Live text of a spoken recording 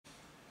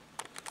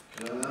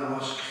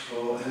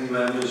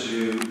any members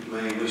who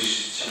may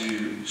wish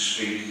to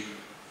speak?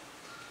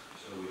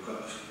 So we've got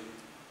a few.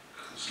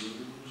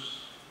 Councillor.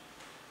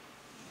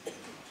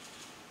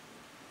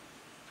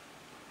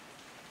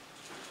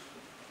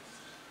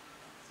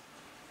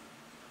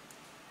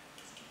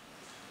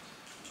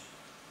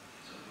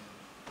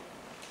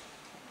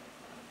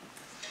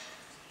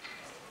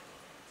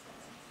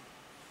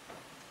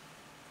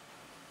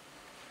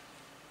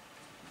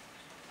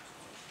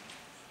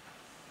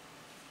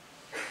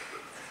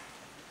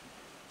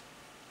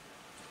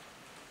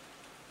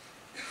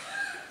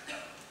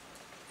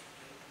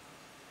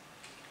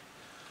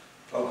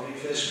 Okay,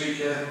 first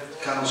speaker,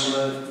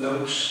 Councillor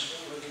Noakes.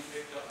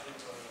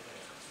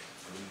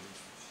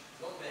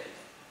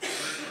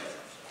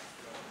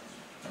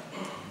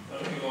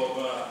 Thank you, Lord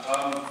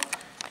Mayor.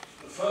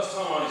 The first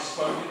time I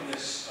spoke in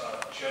this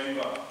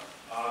chamber,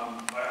 I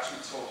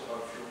actually talked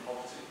about fuel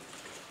poverty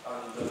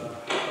and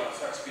how that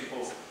affects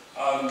people.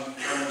 And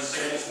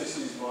since this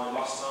is my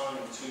last time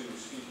to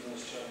speak in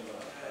this chamber,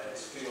 it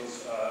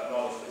feels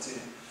rather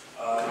fitting.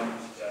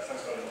 Yeah,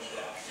 thanks very much for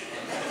that.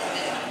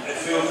 It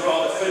feels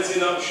rather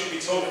fitting that we should be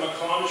talking about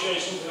climate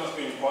change, something that's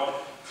been quite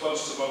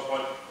close to both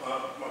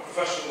my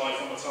professional life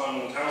and my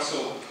time on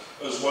council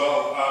as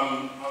well.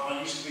 I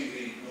used to be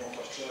the North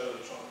West Chair of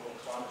the Transport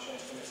and Climate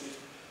Change Committee,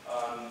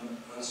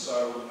 and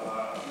so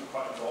I've been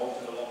quite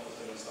involved in a lot of the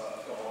things that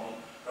have gone on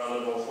around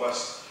the North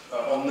West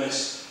on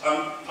this.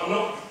 I'm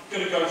not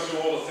going to go through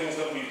all the things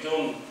that we've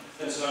done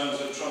in terms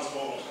of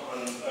transport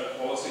and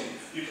quality.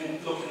 You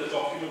can look in the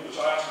document, which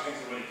I actually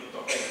think is a really good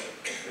document,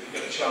 if you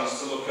get a chance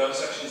to look at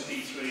sections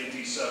D3 and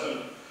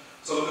D7,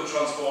 to look at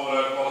transport and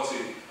air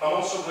quality. I'm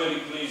also really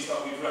pleased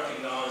that we've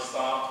recognised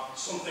that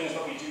some things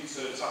that we do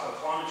to tackle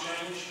climate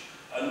change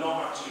are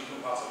not actually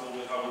compatible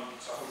with how we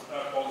tackle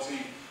air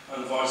quality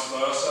and vice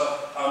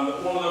versa.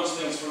 One of those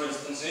things, for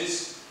instance,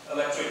 is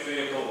electric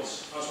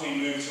vehicles. As we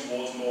move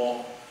towards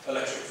more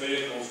electric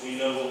vehicles, we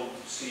know we'll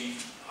see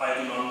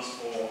higher demands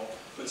for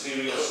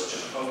materials such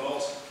as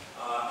cobalt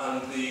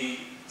and the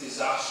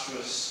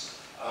disastrous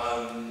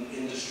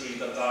industry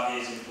that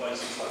is in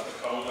places like the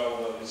Congo,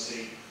 where we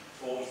see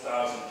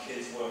 40,000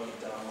 kids working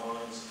down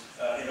mines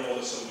in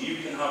order so you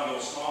can have your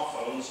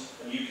smartphones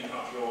and you can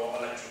have your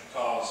electric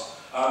cars.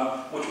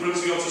 Which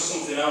brings me on to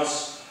something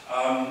else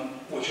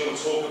which I will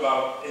talk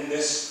about in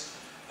this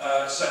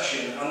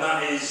section, and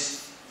that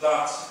is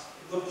that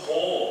the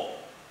poor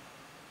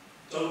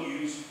don't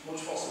use much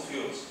fossil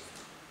fuels.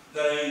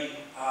 They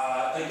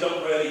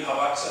don't really have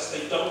access.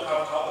 They don't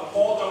have cars. The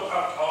poor don't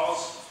have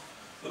cars.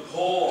 The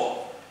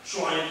poor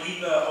try and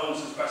heat their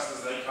homes as best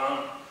as they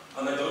can,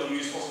 and they don't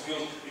use fossil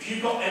fuels. If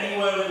you've got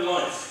anywhere in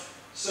life,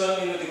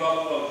 certainly in the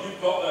developed world,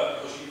 you've got there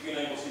because you've been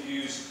able to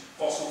use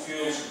fossil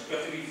fuels. We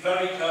have to be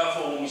very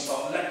careful when we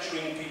start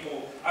lecturing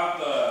people out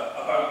there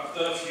about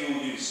their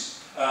fuel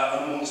use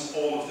amongst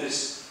all of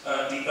this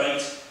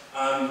debate,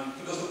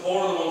 because the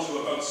poor are the ones who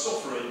are both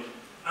suffering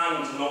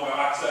and not got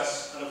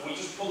access, and if we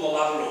just pull the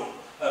ladder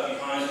up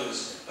behind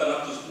us, then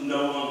that does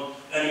no one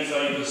any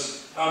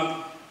favours.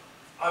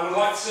 I would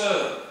like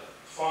to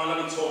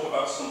finally talk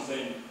about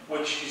something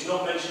which is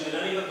not mentioned in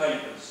any of the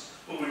papers,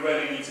 but we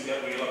really need to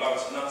get real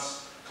about, and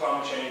that's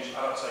climate change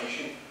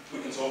adaptation.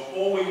 We can talk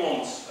all we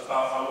want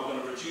about how we're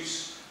going to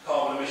reduce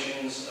carbon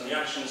emissions and the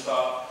actions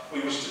that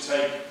we wish to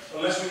take.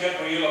 Unless we get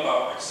real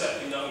about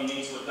accepting that we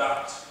need to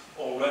adapt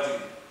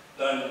already,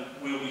 then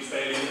we'll be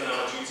failing in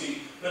our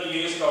duty. Many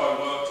years ago I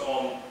worked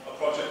on a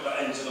project that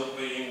ended up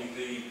being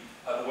the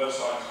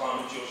website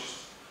Climate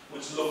Just,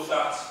 which looked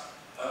at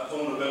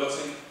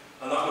vulnerability,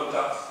 and that looked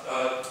at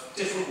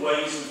different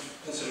ways of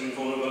considering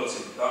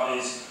vulnerability. That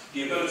is,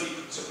 the ability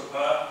to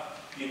prepare,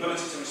 the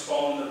ability to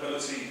respond, the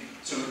ability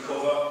to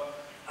recover.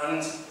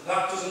 And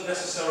that doesn't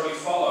necessarily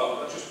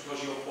follow that just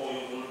because you're poor,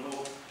 you're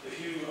vulnerable. If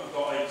you have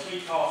got a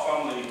 3-car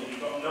family and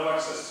you've got no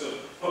access to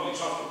public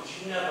transport because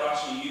you never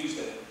actually used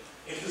it,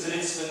 if there's an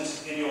incident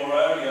in your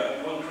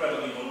area, you're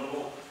incredibly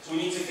vulnerable. So we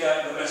need to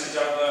get the message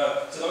out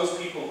there to those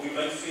people who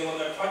may feel that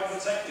they're quite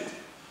protected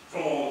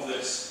from all of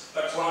this,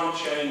 that climate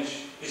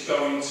change is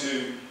going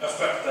to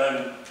affect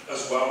them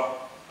as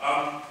well.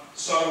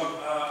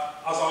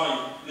 As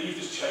I leave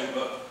this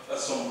chamber at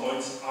some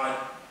point, I'd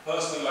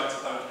personally like to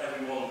thank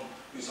everyone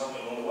who's helped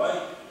me along the way. It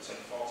will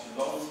take far too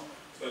long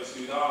to go to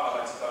do that. I'd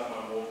like to thank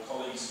my ward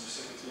colleagues,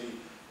 specifically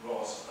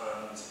Ross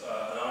and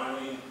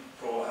Irene,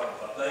 for all the help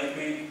that they've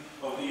been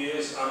over the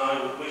years, and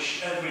I would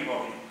wish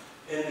everybody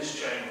in this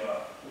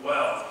chamber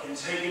well in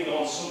taking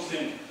on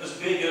something as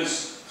big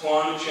as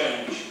climate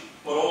change,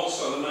 but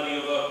also the many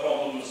other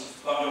problems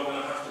that you're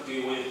going to have to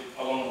deal with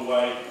along the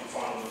way, and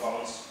finding the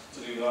balance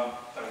to do that.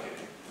 Thank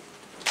you.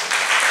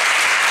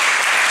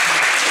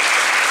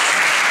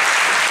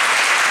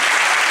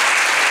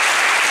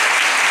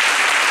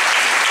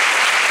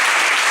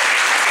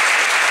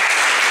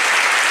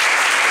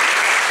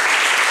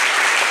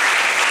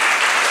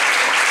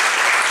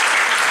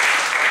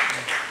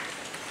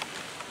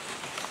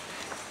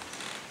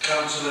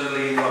 Councillor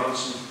Lee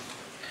Robinson.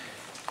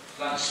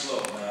 Thanks,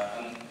 Lord Mayor.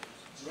 And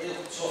it's a real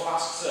tough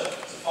ask to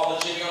follow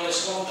Jimmy on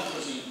this one,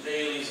 because he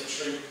really is a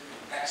true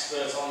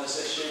expert on this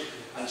issue,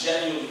 and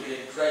genuinely be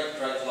a great,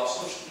 great loss,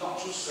 not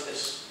just to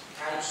this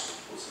council,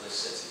 but to this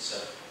city. So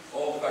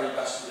all the very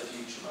best for the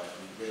future, mate,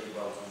 and really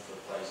well done for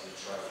blazing a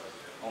trail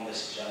on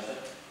this agenda.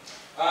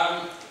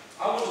 I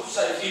want to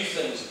say a few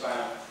things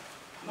about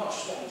not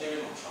just what we're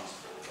doing on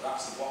transport, but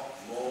actually what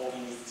more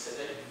we need to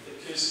do.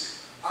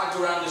 Because I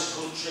go around this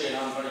country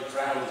and I'm very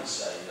proud in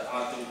saying that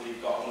I think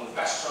we've got one of the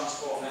best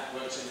transport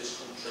networks in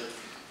this country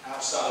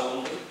outside of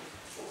London.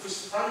 But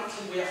because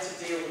frankly we have to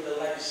deal with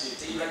the legacy of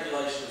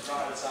deregulation and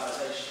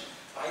privatisation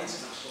by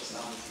international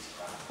standards is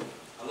crap.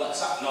 And let's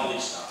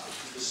acknowledge that,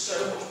 because there's so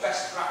much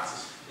best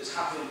practice that's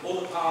happening in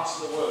other parts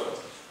of the world.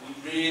 We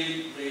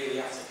really,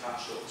 really have to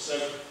catch up. So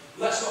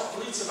let's not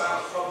bleat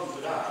about the problems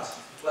with that.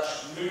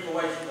 Let's move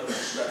away from those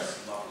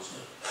restrictive models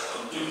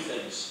and do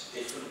things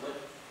differently.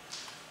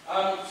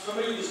 For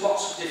me, there's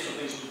lots of different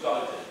things we've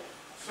got to do.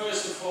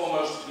 First and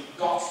foremost, we've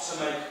got to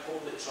make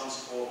public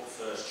transport the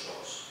first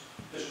choice.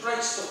 There's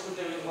great stuff we're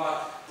doing, like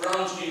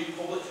brand new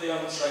publicly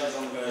owned trains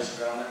on the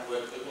Merseyrail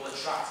network that will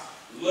attract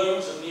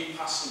loads of new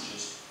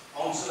passengers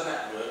onto the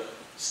network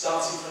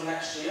starting from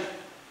next year.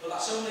 But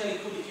that's only any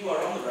good if you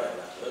are on the rail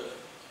network.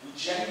 We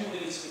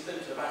genuinely need to be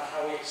thinking about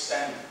how we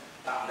extend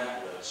that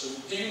network. So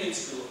we do need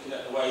to be looking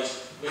at the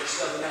ways we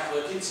extend the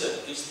network into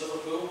East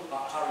Liverpool,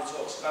 like Harry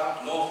talks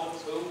about, North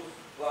Liverpool,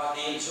 like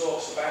Ian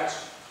talks about,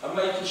 and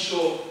making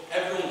sure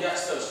everyone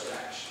gets those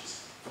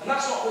connections. And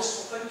that's not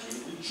wistful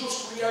thinking. We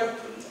just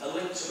reopened a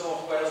link to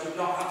North Wales we've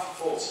not had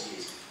for 40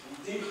 years. We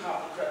do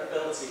have the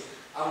credibility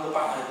and the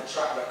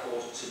track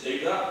record to do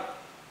that.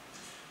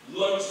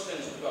 Loads of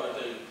things we've got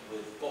to do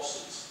with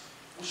buses.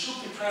 We should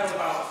be proud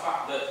about the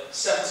fact that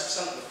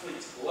 70% of the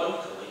fleet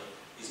locally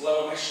is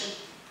low emission,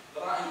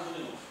 but that ain't good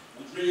enough.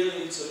 We really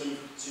need to move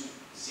to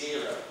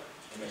zero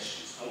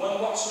emissions. And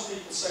when lots of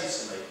people say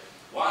to me,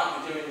 why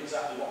aren't we doing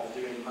exactly what we're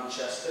doing in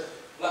Manchester?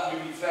 Let me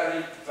be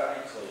very,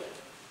 very clear.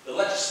 The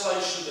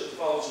legislation that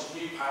devolves of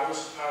new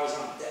powers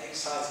I'm dead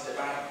excited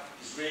about,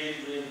 is really,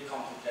 really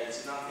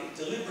complicated, and I think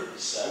deliberately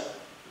so,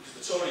 because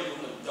the Tory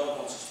government don't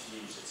want us to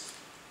use it.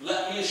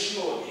 Let me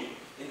assure you,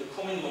 in the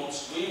coming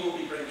months, we will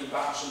be bringing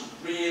back some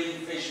really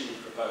visionary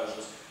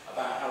proposals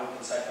about how we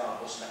can take our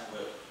bus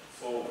network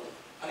forward.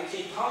 And a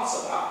key part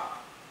of that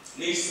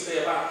needs to be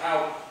about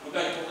how we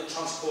make public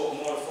transport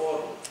more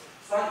affordable.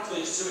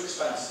 Frankly, it's too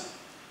expensive.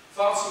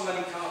 Far too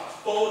many can't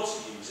afford to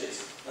use it,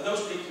 and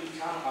those people who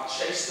can are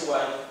chased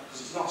away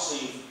because it's not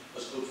seen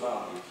as good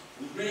value.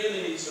 We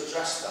really need to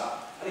address that.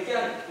 And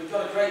again, we've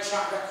got a great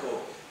track record,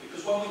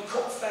 because when we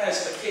cut fares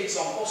for kids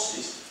on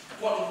buses,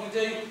 what did we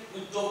do? We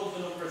doubled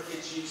the number of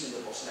kids using the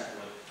bus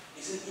network.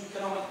 It's an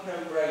economic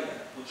no-brainer.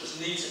 We just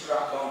need to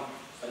crack on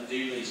and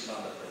do these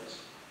kind of things.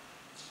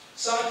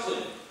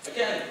 Cycling,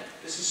 again,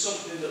 this is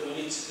something that we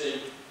need to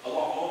do a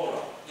lot more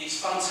of. It's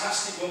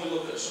fantastic when we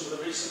look at some of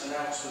the recent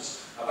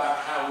announcements about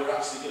how we're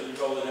actually going to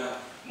be rolling out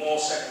more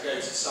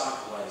segregated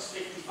cycle lanes,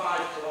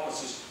 55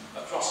 kilometres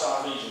across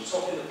our region.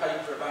 Talking in the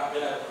paper about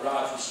being able to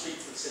ride from street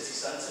to the city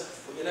centre,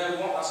 but you know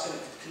what? That's going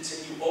to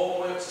continue all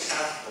the way up to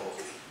Southport.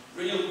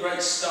 Real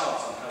great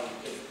start on how we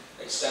can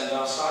extend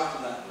our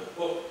cycle network.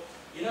 But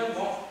you know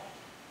what?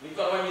 We've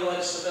got to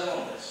emulate Seville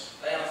on this.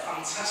 They had a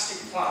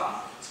fantastic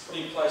plan to put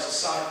in place a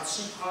cycle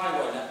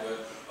highway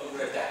network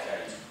over a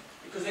decade.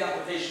 Because they had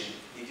the vision,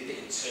 they did it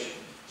in 2.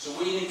 So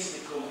we need to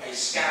become a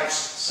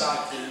Scouse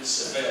cycling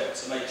Seville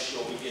to make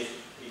sure we give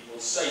people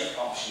safe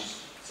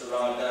options to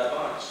ride their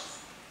bikes.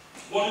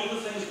 One of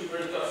the things we've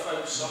really got to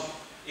focus on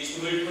is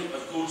the movement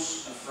of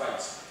goods and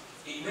freight.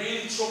 It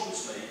really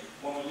troubles me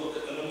when we look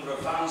at the number of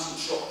vans and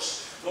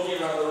trucks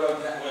running around the road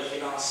network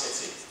in our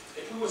city.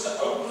 If we were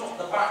to open up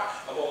the back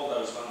of all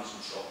those vans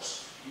and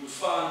trucks, you would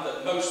find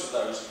that most of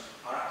those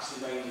are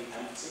actually mainly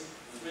empty.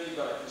 We've really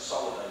got to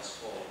consolidate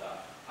all of that.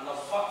 And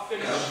I'll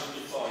finish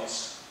with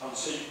points on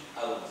 2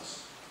 elements.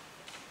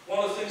 One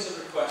of the things I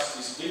request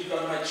is we've got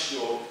to make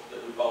sure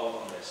that we're bold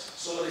on this.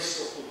 Some of this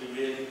stuff will be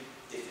really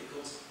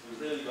difficult. We've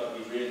really got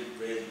to be really,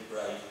 really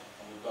brave,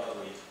 and we've got to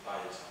lead by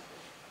example.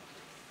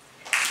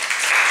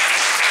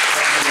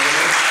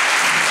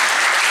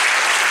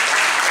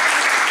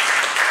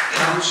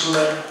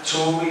 Councillor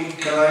Tomey,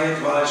 can I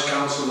advise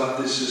Council that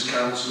this is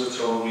Councillor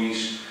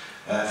Tomey's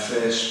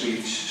first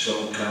speech,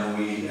 so can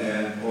we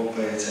all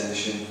pay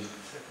attention?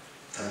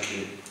 Thank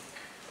you.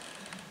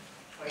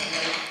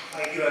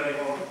 Thank you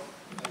everyone.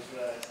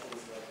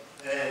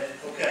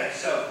 Okay,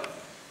 so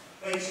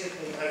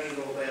basically, thank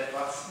you all very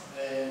much.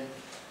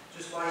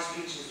 Just my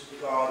speech is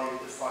regarding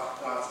the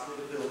fact that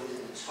Liverpool is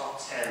in the top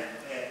 10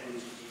 air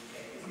pollution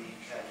in the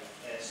UK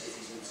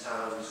cities and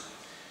towns.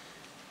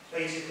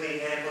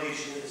 Basically, air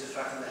pollution is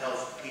affecting the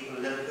health of people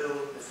in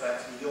Liverpool,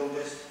 affecting the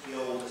youngest, the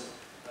oldest,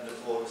 and the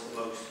poorest the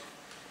most.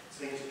 It's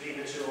linked to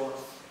premature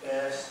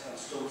births and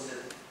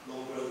stunted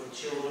lung growth in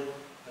children,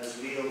 and has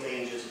real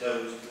danger to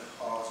those with a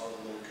heart or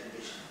lung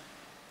condition.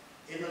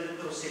 In the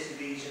Liverpool City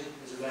region,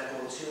 there's a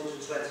record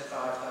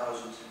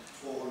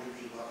 225,400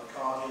 people have a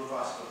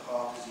cardiovascular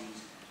heart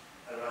disease,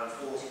 and around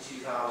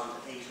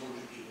 42,800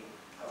 people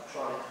have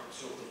chronic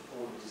obstructive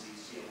pulmonary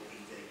disease,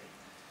 COPD.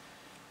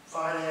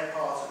 Fine air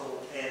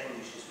particle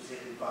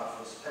particularly bad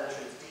for us. It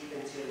penetrates deep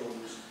into your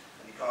lungs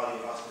and your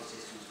cardiovascular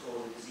systems,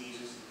 causing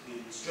diseases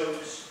including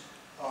strokes,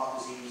 heart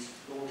disease,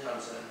 lung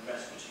cancer and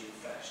respiratory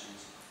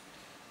infections.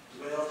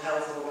 The World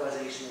Health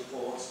Organization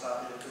reports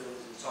that Liverpool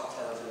is in the top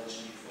 10, as I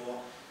mentioned before,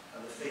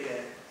 and the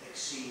figure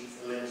exceeds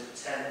the limit of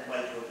 10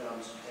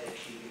 micrograms per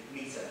cubic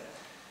metre.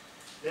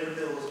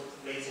 Liverpool's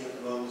rating at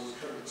the moment is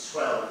currently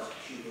 12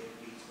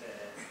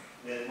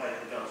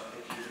 micrograms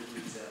per cubic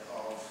metre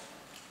of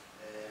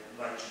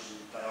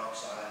nitrogen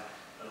dioxide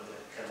and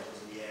other chemicals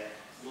in the air.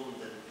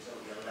 London is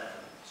only 11,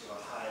 so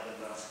higher than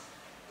that.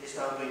 This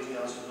now brings me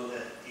on to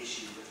another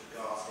issue with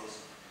regard to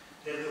this.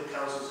 Liverpool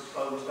Council has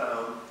closed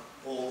down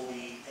all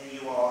the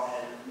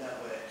AURN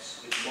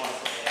networks which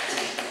monitor air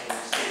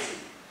pollution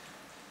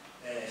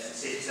in the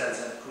city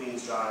centre,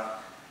 Queen's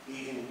Drive,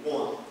 leaving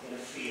one in a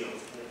field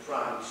in a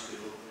primary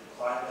school in a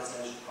quiet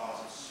residential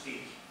part of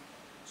Speak.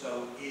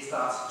 So is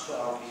that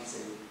 12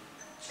 meeting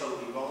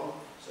totally wrong?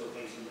 So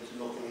basically there's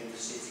nothing in the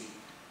city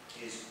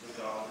is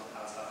regarded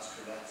as that's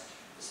correct.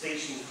 The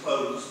station's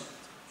closed,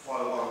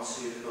 follow on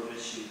to another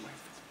issue.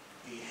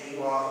 The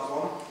Hayward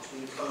one has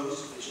been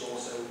closed, which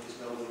also is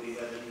not going to be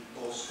where the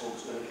bus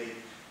folks going to be,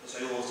 which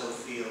I also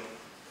feel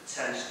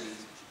potentially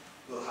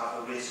will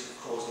have a risk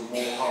of causing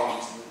more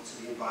harm to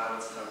the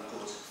environment than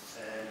good.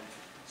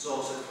 It's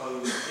also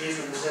closed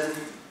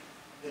Islington,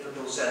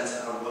 Liverpool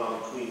Centre and one on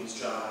Queen's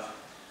Drive.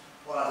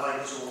 What I'd like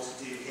us all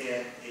to do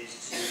here is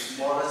to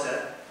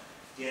monitor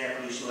the air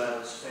pollution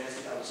levels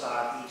firstly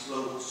outside each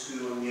local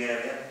school in the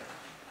area.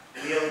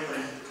 We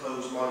opened the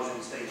closed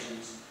monitoring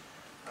stations,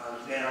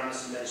 and Mayor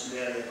Anderson mentioned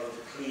earlier about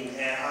the Clean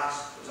Air Act.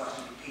 It was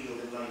actually repealed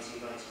in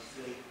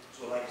 1993,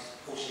 so I'd like us to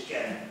push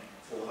again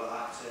for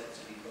that act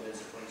to be put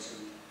into place.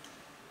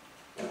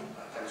 And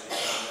thanks for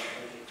your time.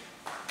 Thank you.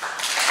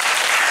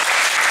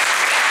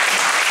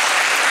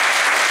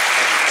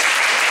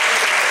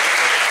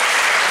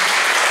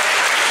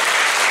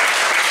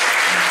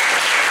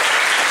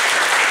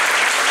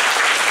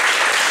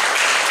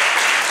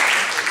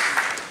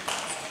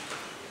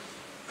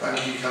 Thank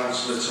you,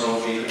 Councillor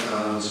Toby,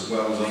 and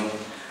well done.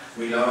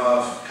 We now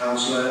have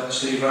Councillor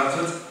Steve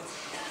Radford.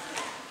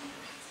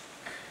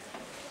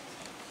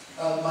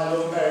 My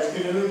Lord Mayor, it's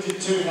been alluded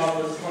to in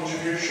other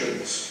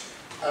contributions.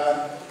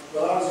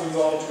 Well, I was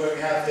involved when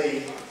we had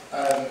the,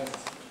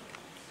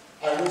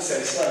 I would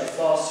say, slightly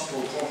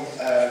farcical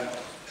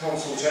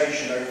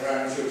consultation over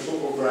Anfield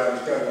football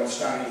ground going on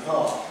Stanley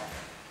Park.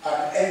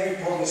 And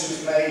every promise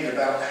was made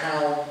about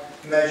how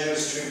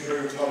measures to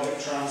improve public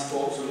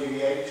transport to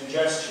alleviate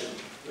congestion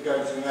were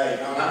going to be made.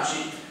 And I'd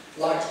actually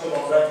like to put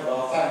on record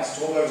our thanks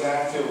to all those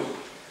Anfield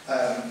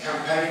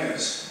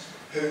campaigners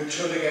who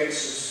stood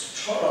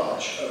against a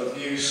torrent of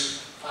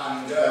abuse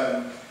and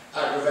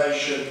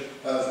aggravation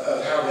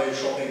of how they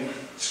were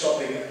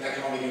stopping an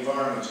economic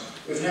environment.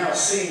 We've now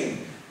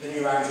seen the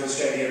new Anfield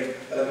Stadium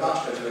at a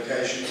much better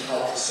location and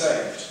half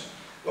saved.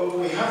 But what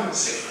we haven't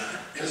seen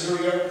is the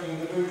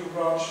reopening of the Bootle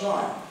branch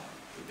line.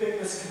 The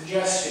biggest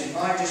congestion in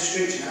my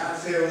district in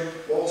Anfield,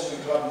 Walton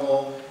and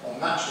Clubmore on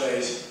match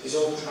days is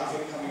all the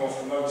traffic coming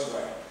off the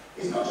motorway.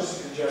 It's not just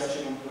a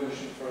congestion and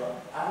pollution for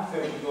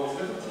Anfield and North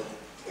Liverpool.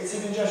 It's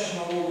a congestion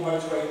on all the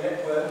motorway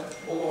network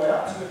all the way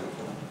up to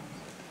Liverpool.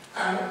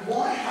 And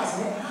why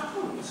hasn't it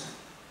happened?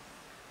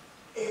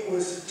 It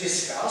was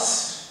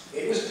discussed,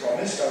 it was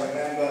promised. I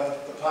remember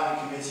the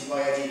planning committee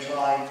by Eddie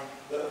Klein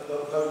that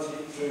voted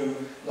it through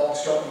lock,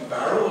 stock and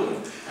barrel,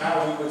 and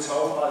how we were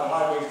told by the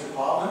Highways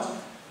Department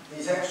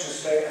these extra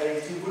state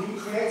agencies wouldn't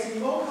create any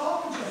more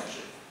car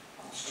congestion.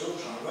 I'm still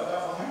trying to work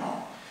that one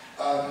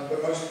out.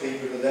 But most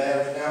people who are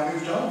there have now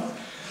moved on,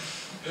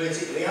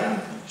 politically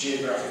and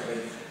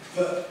geographically.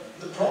 But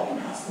the problem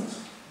hasn't.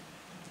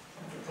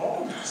 The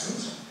problem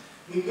hasn't.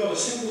 We've got a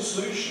simple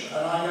solution,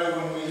 and I know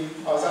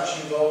when I was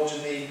actually involved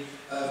in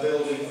the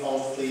building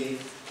of the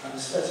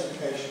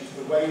specification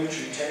for the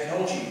Wavertree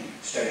Technology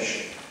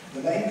Station.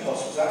 The main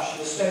cost was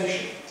actually the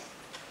station.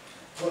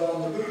 Well,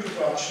 on the Bootle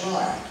branch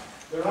line,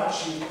 there are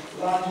actually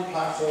landing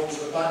platforms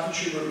at the back of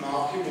True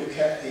Market. We've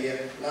kept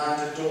the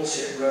land at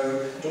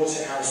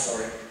Dorset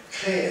House,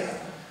 clear,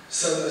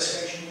 so that the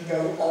station can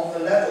go on the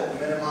level,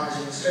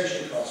 minimising the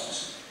station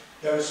costs.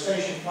 There are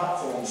station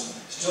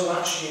platforms still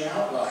actually in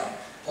outline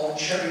on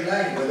Cherry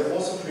Lane, where there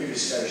was a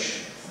previous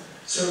station.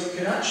 So we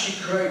can actually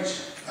create,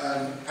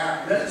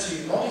 at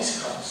relatively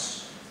modest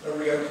cost, a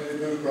reopening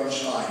the Bootle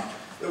branch line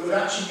that would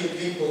actually give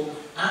people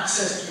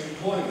access to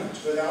employment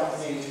without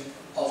the need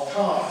of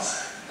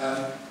cars.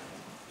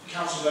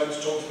 Councillor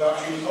Oates talked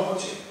about food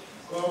poverty.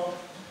 Well,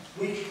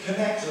 we can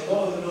connect a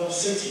lot of the North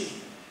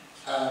City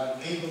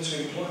people to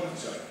employment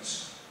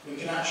zones. We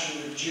can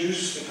actually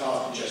reduce the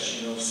car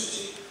congestion in North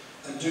City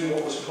and do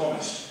what was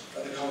promised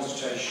at the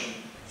consultation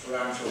for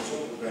Anfield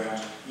football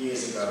ground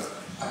years ago.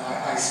 And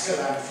I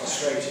still am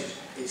frustrated.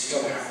 It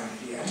still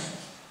hasn't yet.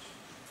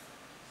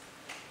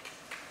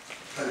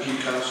 Thank you,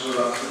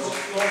 Councillor Radford.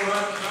 Well, can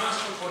I ask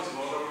for a point of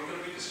order? Are we going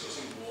to be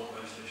discussing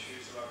water-based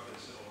issues about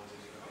this, or is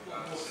it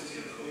going to be city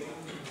of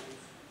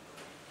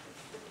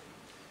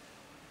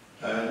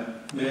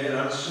the Mayor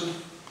Anderson.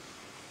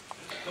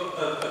 A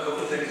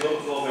couple of things.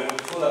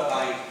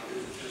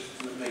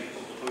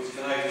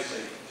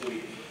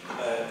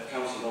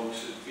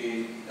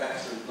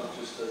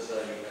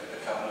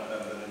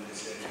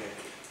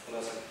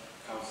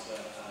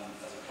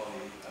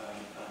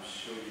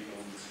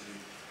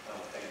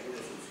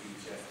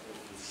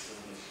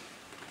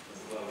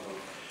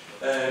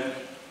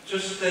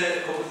 Just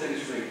a couple of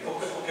things for me.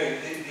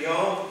 Okay, the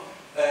old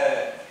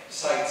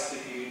sites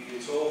that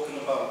you're talking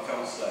about,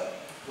 Councillor,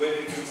 were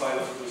removed by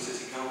Liverpool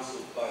City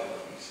Council, by the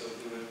way. So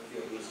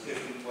there was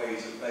different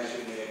ways of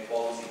measuring their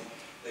quality.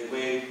 They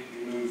were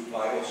removed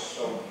by us.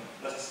 So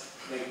let's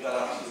make that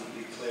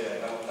absolutely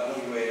clear. Now, I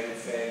know you were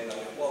inferring that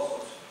it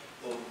was us,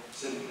 but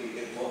simply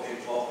it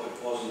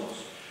wasn't us.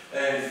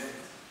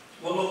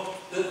 Well, look,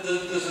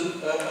 there's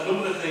a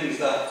number of things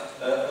that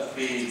have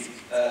been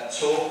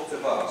talked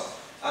about.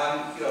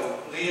 And, you know,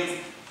 Liam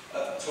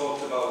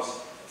talked about,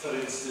 for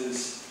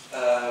instance,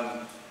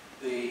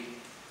 the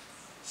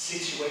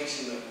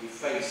situation that we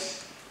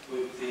face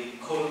with the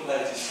current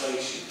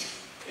legislation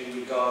in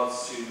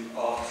regards to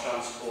our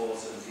transport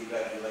and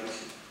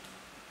deregulation.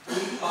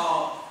 We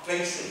are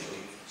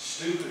basically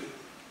stupid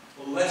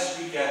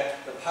unless we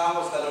get the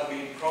powers that have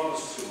been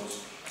promised to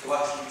us to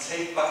actually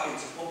take back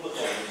into public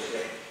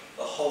ownership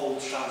the whole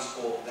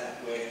transport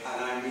network,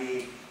 and I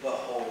mean the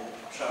whole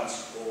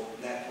transport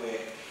network.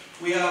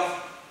 We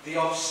have the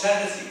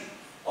obscenity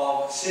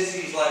of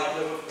cities like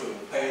Liverpool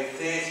paying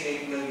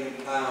 £38 million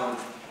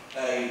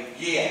a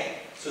year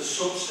to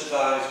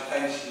subsidise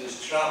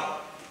pensioners' travel,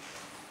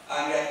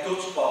 and yet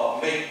Dutch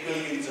Bar make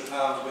billions of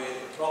pounds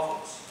worth of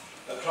profits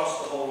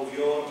across the whole of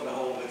Europe and the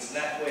whole of its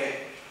network.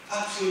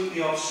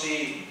 Absolutely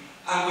obscene,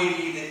 and we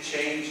need it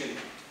changing.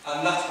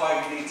 And that's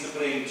why we need to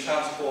bring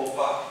transport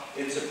back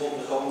into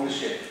public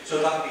ownership so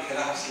that we can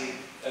actually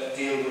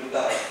deal with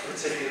that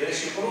particular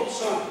issue. But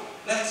also,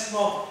 let's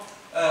not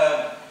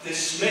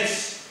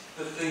dismiss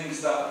the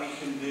things that we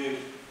can do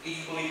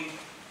equally.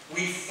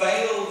 We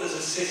failed as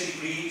a city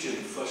region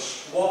for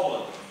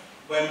squabbling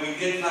when we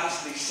didn't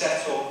actually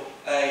set up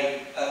a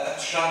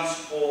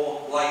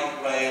transport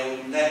light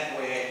rail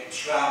network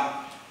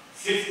tram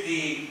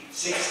 15,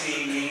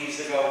 16 years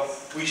ago.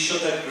 We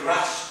should have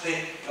grasped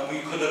it, and we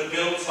could have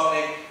built on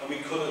it, and we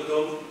could have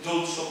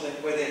done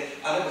something with it.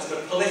 And it was the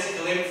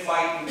political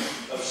infighting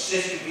of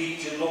city,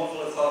 region,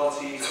 local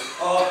authorities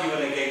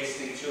arguing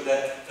against each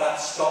other that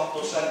stopped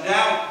us. And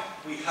now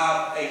we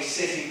have a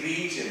city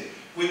region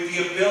with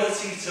the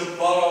ability to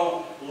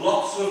borrow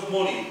lots of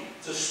money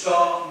to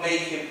start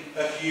making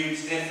a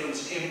huge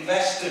difference,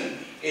 investing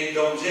in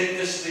those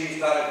industries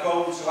that are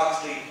going to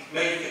actually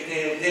make a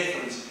real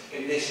difference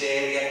in this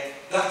area.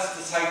 That's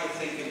the type of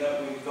thinking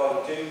that we've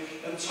got to do.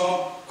 And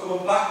Tom,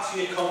 coming back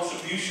to your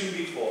contribution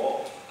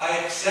before, I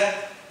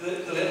accept the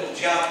little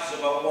jabs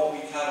about what we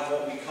can and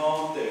what we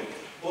can't do.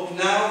 But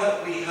now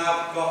that we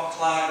have got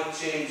climate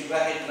change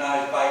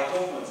recognised by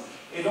government,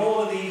 in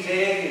all of these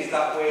areas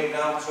that we're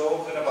now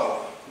talking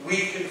about, we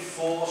can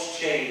force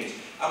change.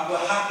 And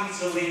we're happy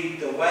to lead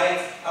the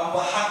way, and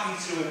we're happy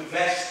to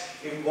invest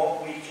in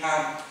what we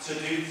can to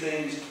do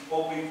things.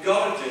 What we've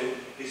got to do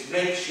is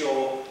make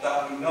sure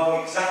that we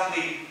know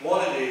exactly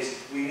what it is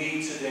we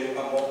need to do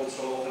and what we're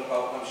talking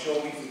about. And I'm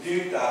sure we can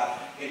do that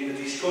in the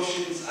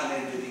discussions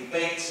and in the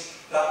debates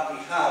that we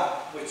have,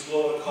 which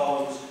Laura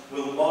Collins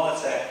will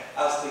monitor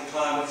as the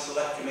Climate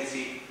Select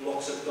Committee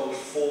looks at those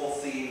 4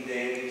 themed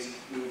areas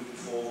moving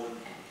forward.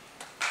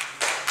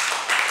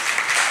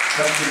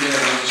 Thank you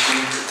very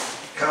much.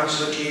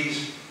 Councillor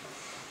Keys.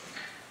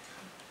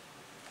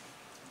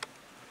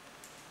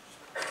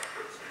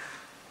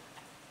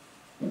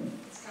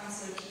 It's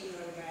Councillor Keys,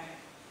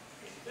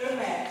 Lord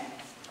Mayor.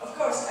 Of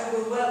course, I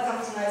will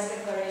welcome tonight's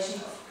declaration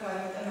of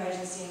climate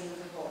emergency in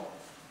Liverpool.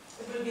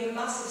 It will be a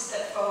massive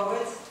step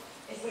forward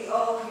if we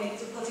all commit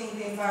to putting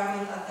the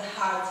environment at the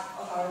heart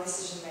of our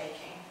decision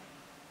making.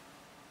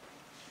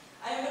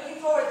 I am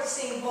looking forward to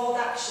seeing bold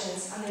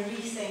actions and a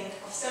rethink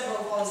of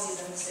several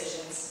policies and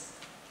decisions.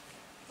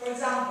 For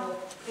example,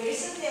 the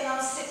recently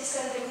announced city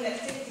centre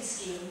connectivity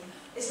scheme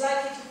is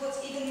likely to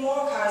put even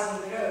more cars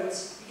on the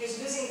roads, because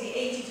losing the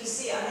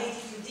 82C and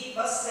 82D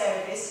bus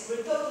service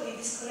will totally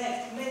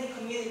disconnect many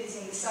communities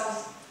in the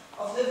south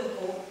of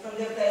Liverpool from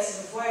their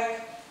places of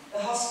work, the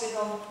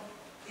hospital,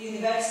 the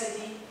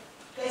university,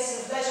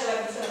 places of leisure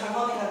like the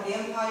Philharmonic at the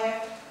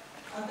Empire,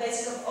 and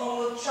places of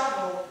onward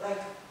travel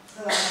like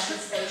the London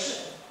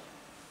station.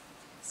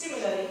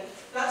 Similarly,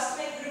 plans to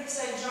make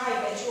Riverside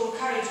Drive a dual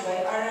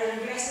carriageway are a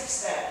regressive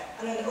step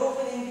and an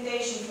open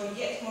invitation for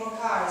yet more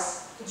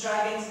cars to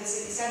drive into the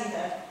city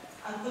centre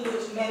and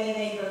pollute many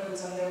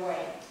neighbourhoods on their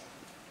way.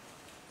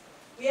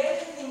 We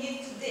urgently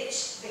need to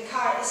ditch the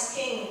car is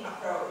king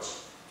approach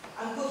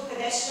and put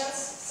pedestrians,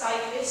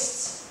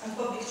 cyclists and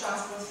public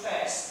transport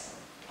first.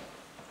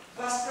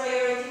 Bus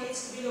priority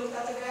needs to be looked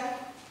at again.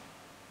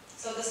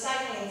 So the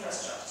cycling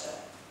infrastructure.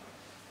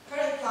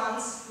 Current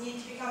plans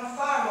need to become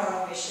far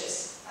more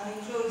ambitious and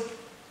include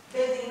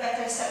building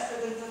better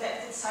separate and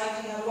protected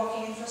cycling and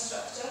walking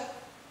infrastructure,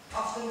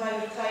 often by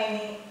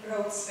reclaiming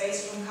road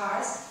space from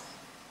cars,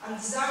 and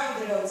design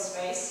the road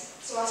space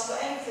so as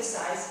to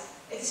emphasize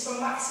it is for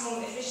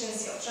maximum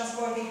efficiency of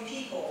transporting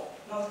people,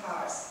 not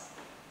cars.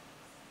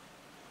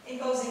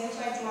 Imposing a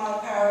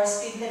 20-mile-per-hour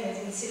speed limit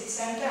in the city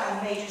centre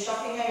and major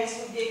shopping areas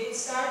would be a good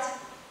start,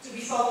 to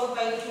be followed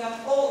by looking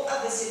at all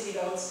other city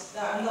roads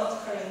that are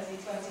not currently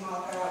 20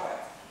 miles per hour.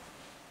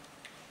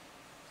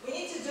 We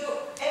need to do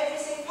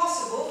everything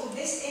possible to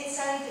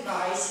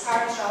disincentivise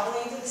car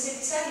travel into the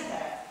city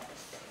centre.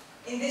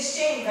 In this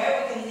chamber,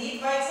 we can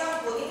lead by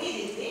example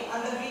immediately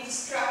and agree to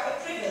scrap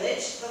a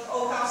privilege that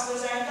all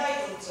councillors are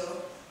entitled to,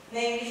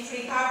 namely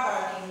free car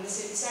parking in the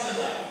city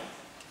centre.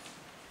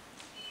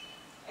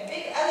 A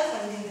big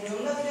elephant in the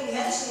room, not even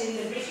mentioned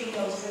in the briefing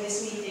notes for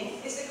this meeting,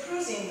 is the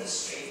cruise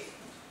industry.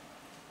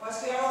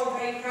 Whilst we are all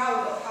very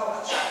proud of how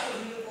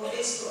attractive Liverpool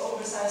is to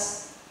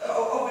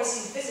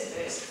overseas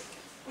visitors,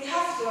 we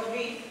have to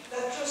agree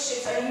that cruise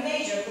ships are a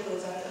major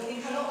pollutant and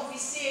we cannot be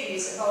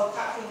serious about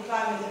tackling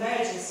climate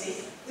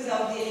emergency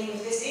without dealing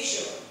with this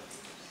issue.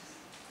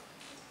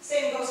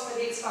 Same goes for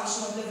the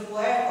expansion of Liverpool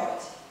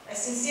Airport. I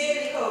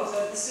sincerely hope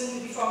that the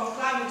soon-to-be-formed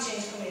Climate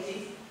Change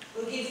Committee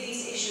will give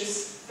these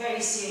issues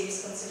very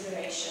serious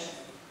consideration.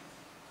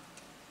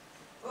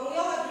 When we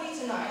all agree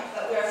tonight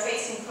that we are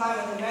facing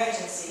climate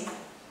emergency,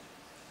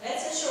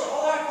 let's ensure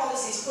all our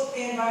policies put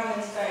the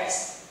environment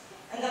first,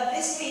 and that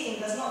this meeting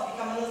does not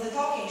become another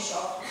talking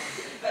shop,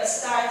 but a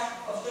start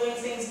of doing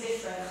things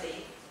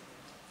differently.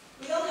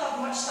 We don't have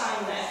much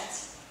time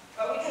left,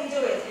 but we can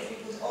do it if we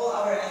put all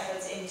our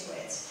efforts into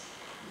it.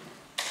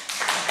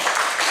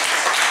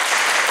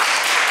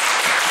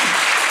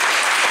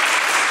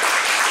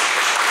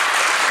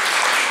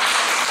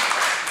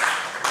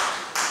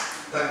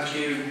 Thank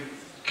you,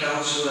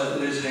 Councillor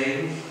Liz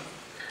Hayden.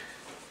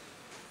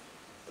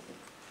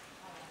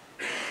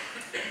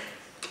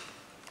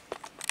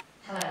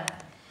 Hello.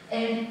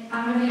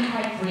 I'm going to be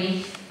quite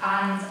brief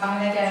and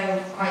I'm going to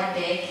go quite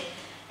big.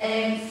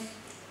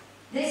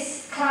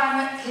 This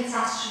climate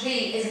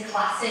catastrophe is a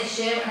class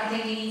issue and I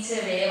think we need to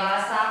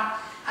realise that,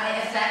 and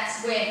it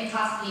affects working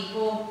class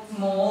people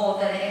more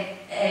than it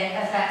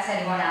affects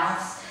anyone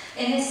else.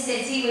 In this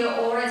city we're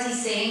already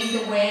seeing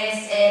the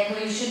worst air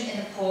pollution in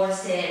the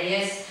poorest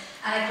areas,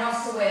 and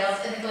across the world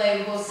in the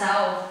global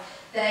south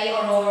they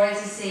are already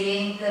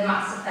seeing the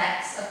mass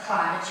effects of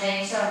climate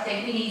change, so I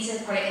think we need to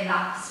put it in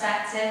that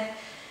perspective.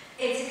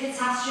 It's a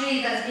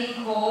catastrophe that has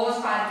been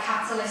caused by the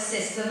capitalist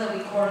system that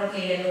we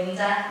currently live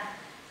under.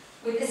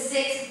 With the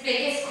 6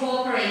 biggest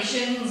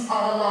corporations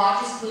are the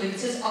largest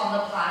polluters on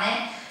the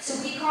planet,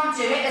 so we can't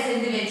do it as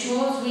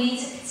individuals. We need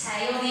to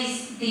curtail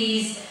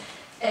these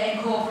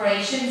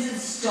corporations and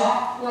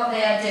stop what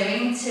they are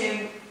doing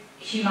to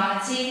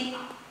humanity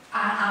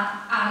and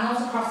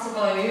animals across the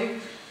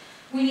globe.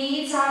 We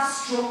need to have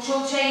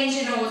structural change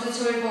in order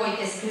to avoid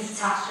this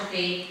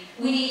catastrophe.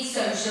 We need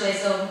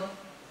socialism.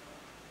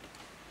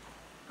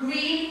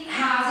 Green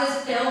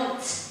houses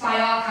built by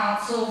our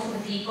council for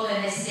the people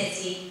in this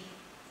city.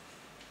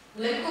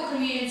 Local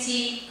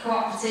community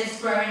cooperatives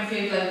growing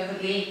food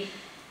locally.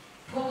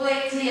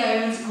 Publicly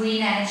owned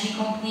green energy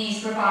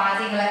companies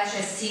providing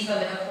electricity for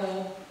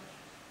Liverpool.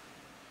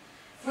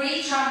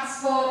 Free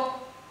transport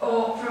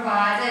or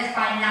provided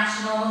by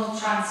national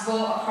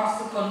transport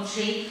across the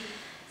country.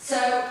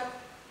 So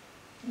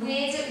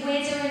we're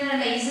doing an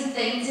amazing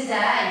thing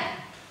today,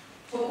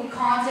 but we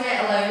can't do it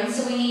alone,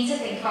 so we need to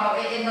think about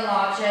it in the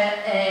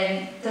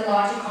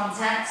larger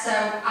context. So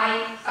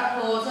I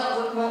applaud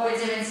what we're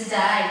doing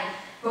today,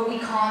 but we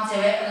can't do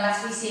it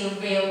unless we see a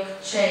real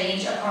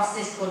change across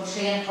this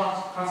country and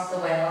across the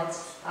world.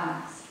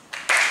 Thanks.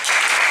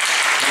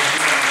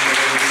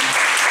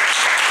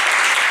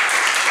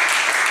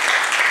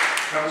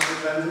 Councillor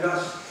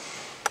Prendergast.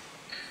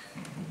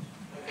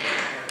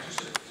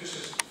 Just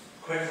a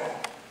quick one.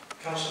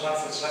 Councillor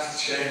Radford's left the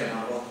chamber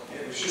now, but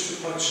it was just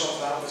a point of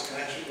sort out this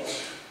connection was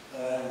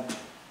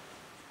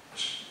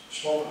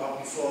spoken about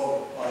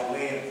before by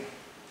Liam.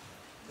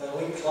 The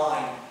link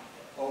line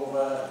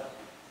over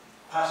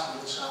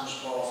passenger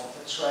transport,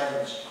 the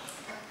trains.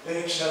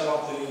 Liam said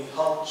about the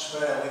Halt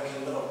Spur link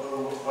in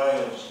Liverpool with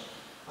Wales.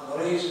 And the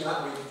reason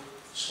that we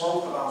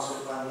spoke about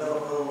it when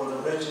Liverpool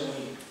were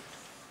originally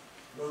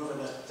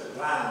moving it to the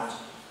ground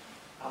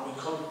and we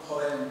couldn't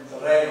put in the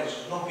rails,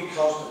 not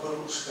because the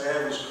Brooklyn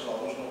Spur was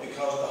closed, but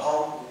because the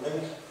whole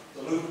link,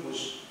 the loop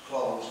was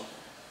closed.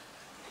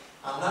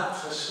 And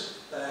that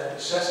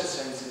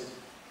necessitated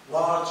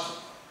large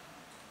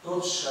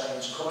goods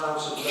trains coming out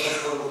of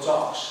Liverpool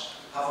docks,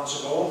 having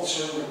to go up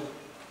to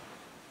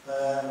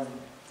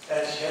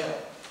Edge Hill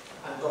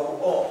and go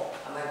up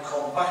and then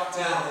come back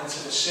down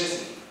into the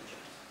city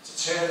to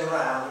turn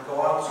around and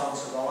go out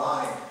onto the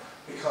line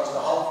because the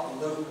whole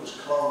loop was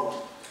closed.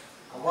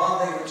 And while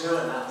they were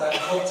doing that, that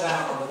cut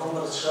down on the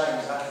number of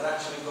trains that could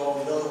actually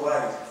go the other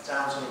way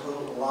down to the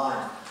Brooklyn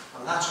line.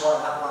 And that's why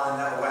that line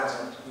never went.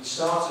 And we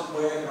started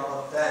working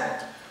on it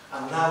then.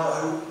 And now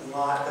the loop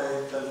line,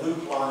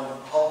 the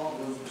whole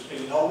loop has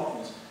been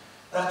opened.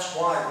 That's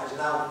why there's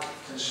now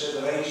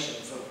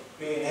consideration for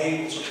being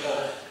able to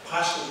put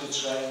passenger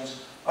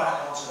trains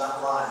back onto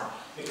that line.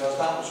 Because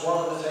that was one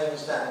of the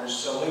things then,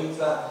 was to link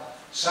the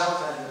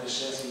south end of the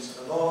city to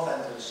the north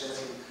end of the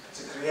city,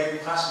 to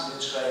create passenger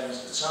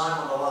trains, the time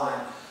on the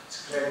line, to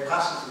create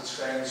passenger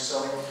trains so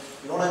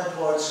the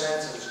unemployed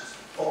centres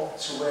up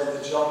to where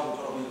the job is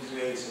going to be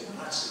created, and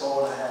that's the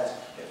goal ahead.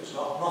 It was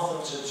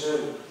nothing to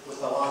do with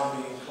the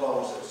line being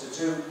closed, it was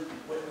to do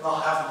with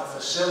not having the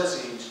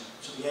facilities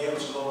to be able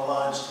to run the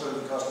lines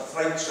through, because the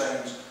freight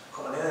trains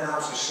coming in and out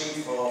of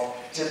C4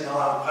 didn't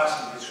allow the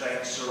passenger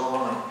trains to run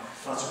on it.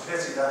 And it's a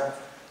pity that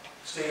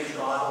Steve's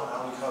not out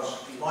now, because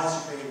he might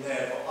have been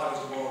there, but I was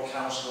the ward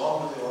councillor,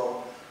 on with the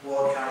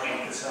ward councillor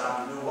at the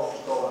time, who knew what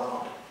was going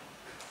on.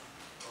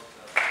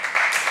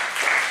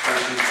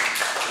 Thank you,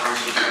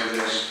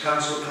 Councillor.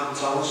 Councillor Kemp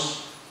Thomas.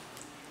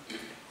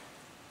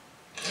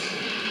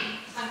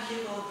 Thank you,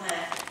 Lord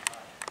Mayor.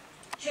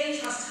 Change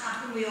has to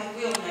happen, we all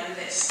know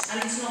this,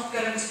 and it's not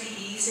going to be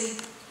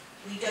easy.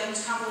 We don't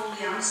have all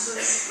the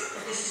answers,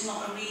 but this is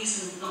not a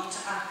reason not to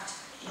act,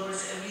 nor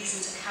is it a reason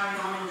to carry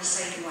on in the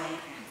same way.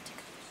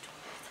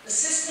 The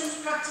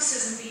systems,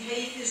 practices and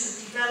behaviours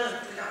are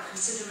developed without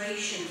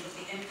consideration of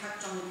the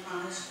impact on the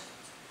planet.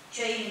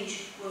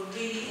 Change will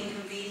really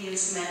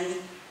inconvenience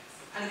many,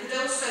 and it could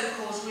also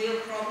cause real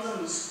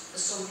problems for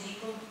some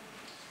people.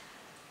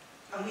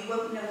 And we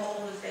won't know what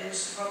all of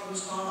those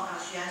problems are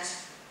as yet.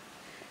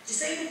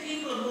 Disabled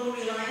people are more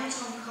reliant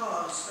on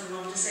cars than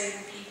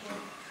non-disabled people.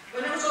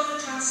 When I was on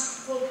the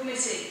Transport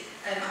Committee,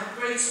 I had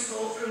great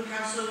support from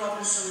Councillor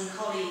Robinson and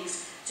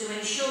colleagues to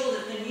ensure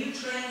that the new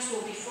trains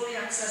will be fully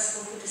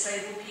accessible for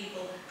disabled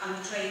people, and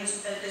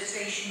the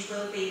stations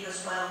will be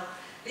as well.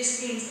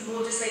 This means that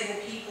more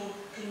disabled people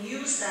can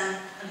use them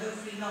and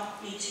hopefully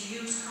not need to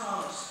use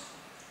cars.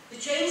 The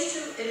change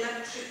to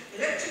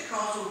electric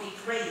cars will be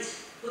great,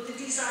 but the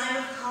design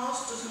of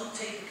cars does not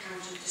take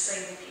account of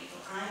disabled people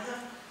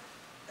either.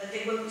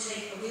 They won't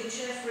take a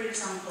wheelchair, for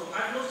example.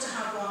 I'd love to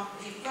have one.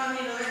 If you find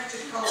me an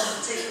electric car that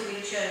will take a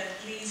wheelchair,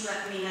 please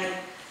let me know.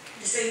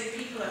 Disabled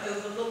people are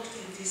overlooked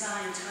in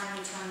design time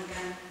and time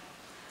again.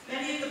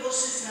 Many of the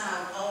buses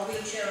now are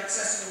wheelchair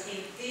accessible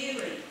in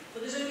theory,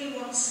 but there's only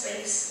one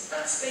space. If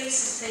that space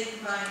is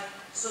taken by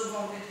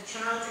someone with a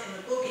child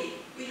in a buggy,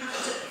 we have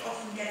to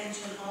often get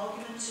into an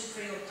argument to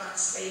free up that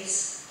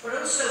space. But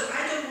also,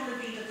 I don't want to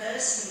be the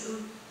person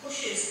who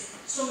pushes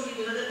somebody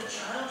with a little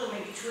child or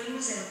maybe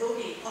twins in a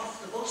buggy off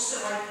the bus so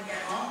I can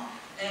get on.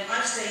 I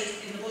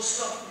stayed in the bus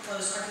stop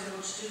because I didn't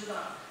want to do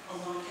that on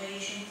one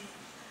occasion.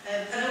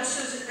 And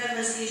also then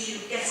there's the issue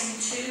of getting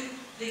to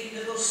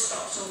the bus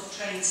stops or the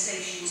train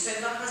stations.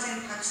 So that has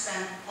impacts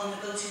then on the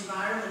built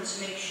environment to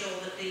make sure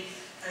that the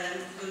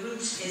route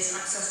is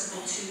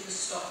accessible to the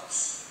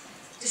stops.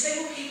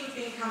 Disabled people have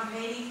been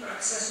campaigning for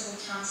accessible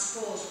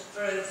transport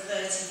for over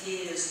 30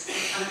 years,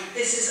 and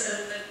this is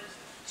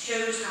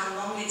shows how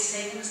long it's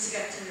taken us to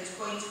get to this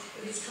point.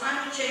 If it's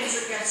climate change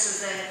that gets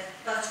us there,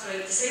 that's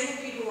great. Disabled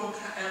people want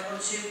to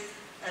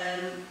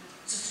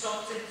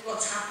stop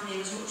what's happening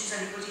as much as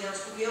anybody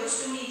else, but we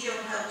also need your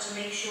help to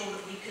make sure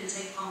that we can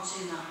take part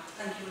in that.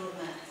 Thank you, Lord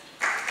Mayor.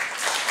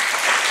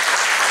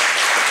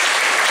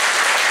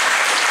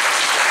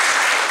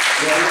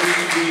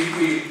 Yeah,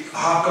 we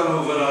have gone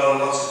over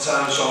lots of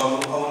time, so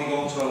I'm only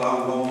going to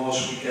allow one more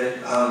speaker,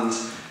 and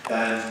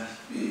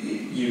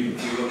you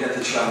will get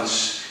the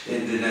chance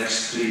in the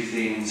next three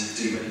themed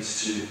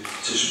debates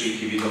to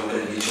speak if you don't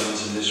get your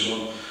chance in this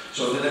one.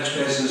 So the next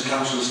person is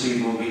Councillor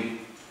Stephen Murphy.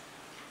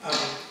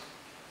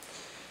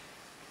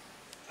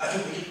 I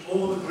think we can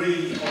all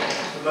agree on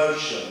the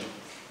motion,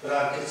 but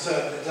I'm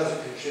concerned that it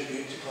doesn't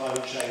contribute to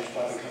climate change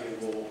by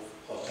becoming more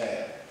hot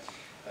air.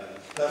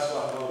 That's why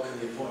I welcome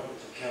the appointment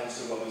of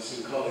Councillor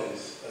Robinson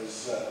Collins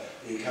as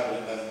new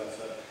cabinet member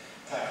for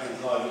tackling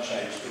climate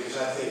change, because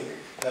I think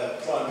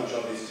the primary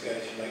job is to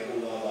make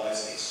all our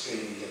lives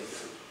extremely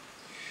difficult.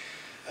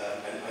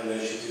 And I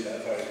know she'll do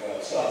that very well,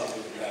 starting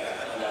with the mayor,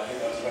 and I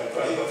think that's a very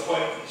brave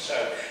appointment. So,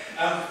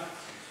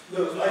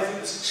 look, I think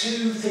there's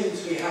two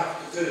things we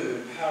have to do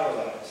in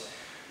parallel.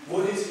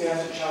 One is we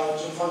have to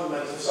challenge the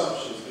fundamental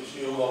assumptions which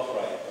we all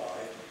operate by.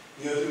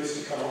 The other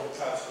is to come up with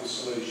practical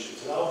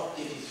solutions. And I'll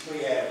give you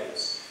three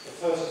areas. The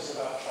first is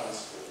about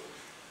transport.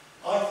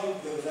 I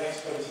think that in the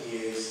next 20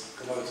 years,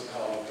 the motor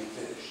car will be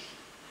finished.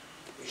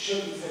 It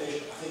shouldn't be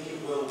finished, I think it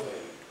will be.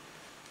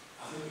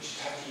 I think we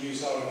should have to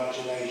use our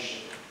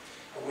imagination.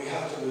 And we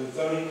have to move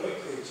very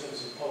quickly in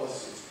terms of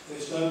policies.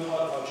 There's no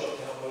part of our job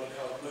to help motor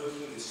cars move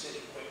through the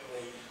city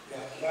quickly.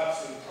 We have to give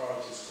absolute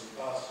priorities to the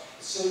bus.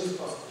 As soon as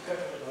possible, get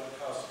rid of motor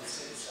cars from the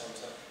city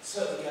centre.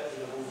 Certainly get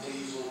rid of all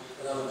diesel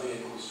and other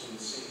vehicles from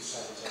the city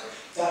centre.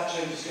 That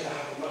change is going to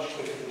happen much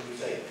quicker than we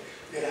think.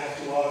 We're going to have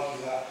to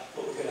argue that,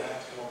 but we're going to have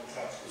to come up with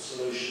practical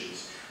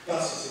solutions.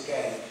 Buses,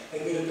 again,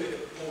 they've been a bit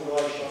of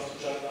polarisation off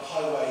the joke that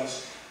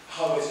highways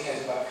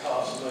cares about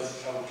cars and motor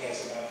travel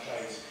cares about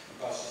trains,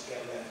 and buses get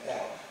left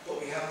out. But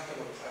we have to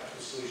come up with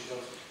practical solutions. I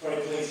was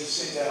very pleased to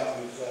sit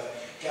down with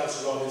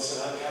Councillor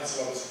Robinson and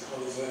Councillor Robinson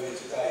colleagues earlier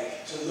today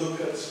to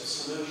look at some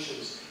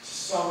solutions to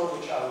some of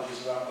the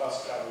challenges around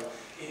bus travel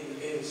in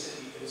the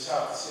city, in the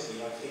south of the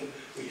city. I think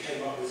we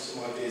came up with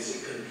some ideas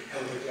that can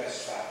help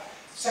address that.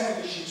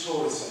 Second issue,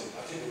 tourism,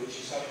 I think, which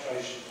is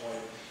saturation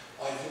point.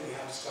 I think we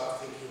have to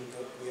start thinking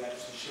that we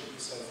actually shouldn't be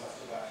so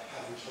fussed about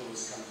having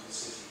tourists come to the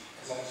city,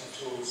 because actually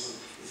tourism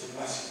is a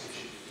massive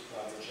contributor to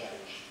climate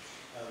change.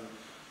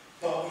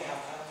 But we have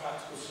to have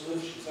practical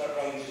solutions. That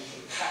ranges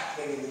from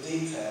tackling in the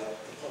detail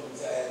the problems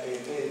that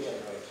Airbnb are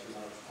generating in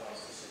other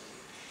parts of the city.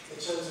 in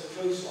terms of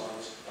cruise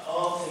lines, there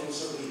are things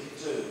that we can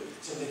do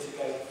to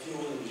mitigate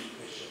fuel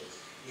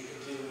emissions. You can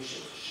do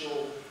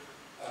shore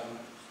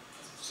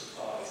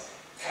supplies,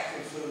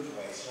 tackling food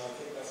waste, and I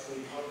think that's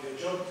really part of your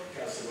job,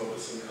 Councillor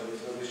Robertson, and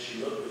I wish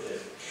you luck with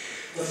it.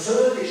 The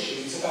third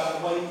issue is about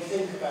the way we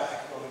think about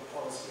economic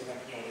policy and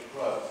economic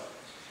growth,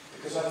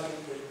 because I think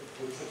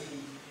we're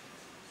pretty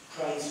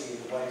crazy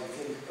in the way we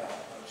think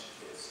about much of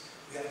this.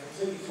 We have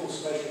completely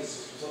false measuring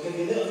systems. I'll give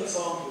you a little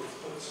example that's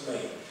put to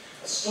me.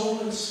 A Storm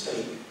and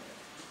Steep,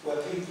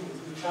 where people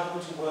who travel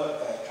to work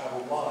there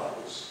travel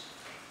miles,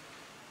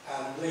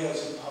 and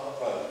Leo's in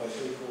Park Road, where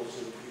 3/4 of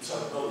the,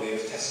 sorry, not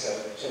Leo's,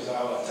 Tesco, shows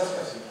our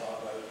Tesco's in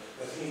Park Road,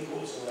 where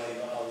 3/4 of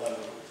labour are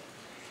local.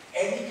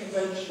 Any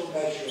conventional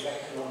measure of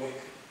economic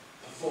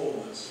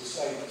performance will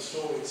say that the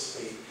store in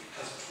Steep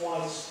has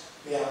twice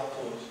the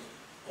output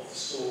of the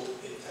store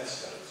in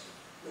Tesco's,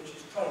 which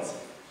is crazy.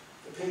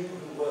 The people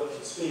who work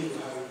in Steep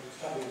are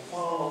travelling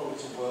far longer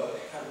to work,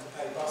 having to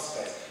pay bus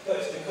fares. But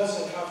it's because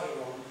they're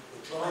travelling on, or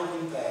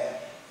driving there,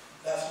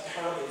 that's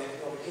apparently an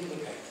economic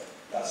indicator.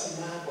 That's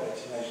a mad way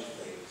to measure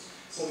things.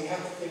 So we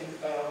have to think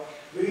about,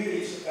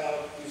 really it's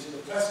about using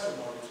the Bristol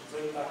model to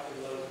bring back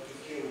in local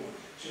procurement,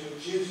 to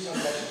reduce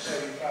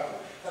unnecessary travel.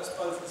 That's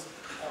both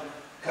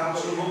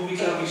Councillor Mumby,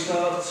 can we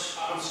start?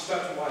 I'm just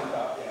about to wind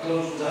up, yeah.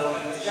 Close down.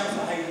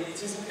 Councillor Hayden,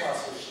 it isn't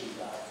class issue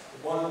that.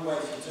 One of the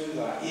ways to do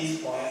that is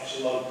by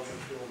actual local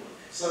procurement.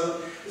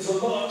 So there's a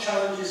lot of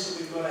challenges that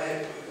we've got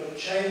ahead, but we've got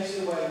to change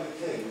the way we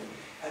think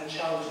and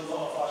challenge a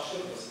lot of our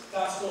sugars.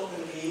 That's not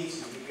going to be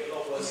easy. We'll get a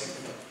lot worse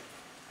than that.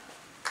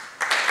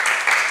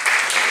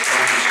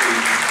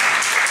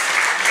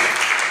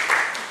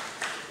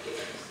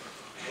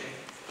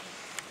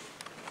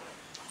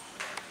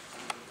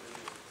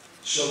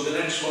 So the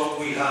next one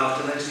we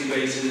have, the next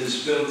debate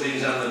is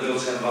buildings and the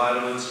built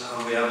environment,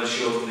 and we have a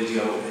short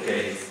video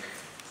again.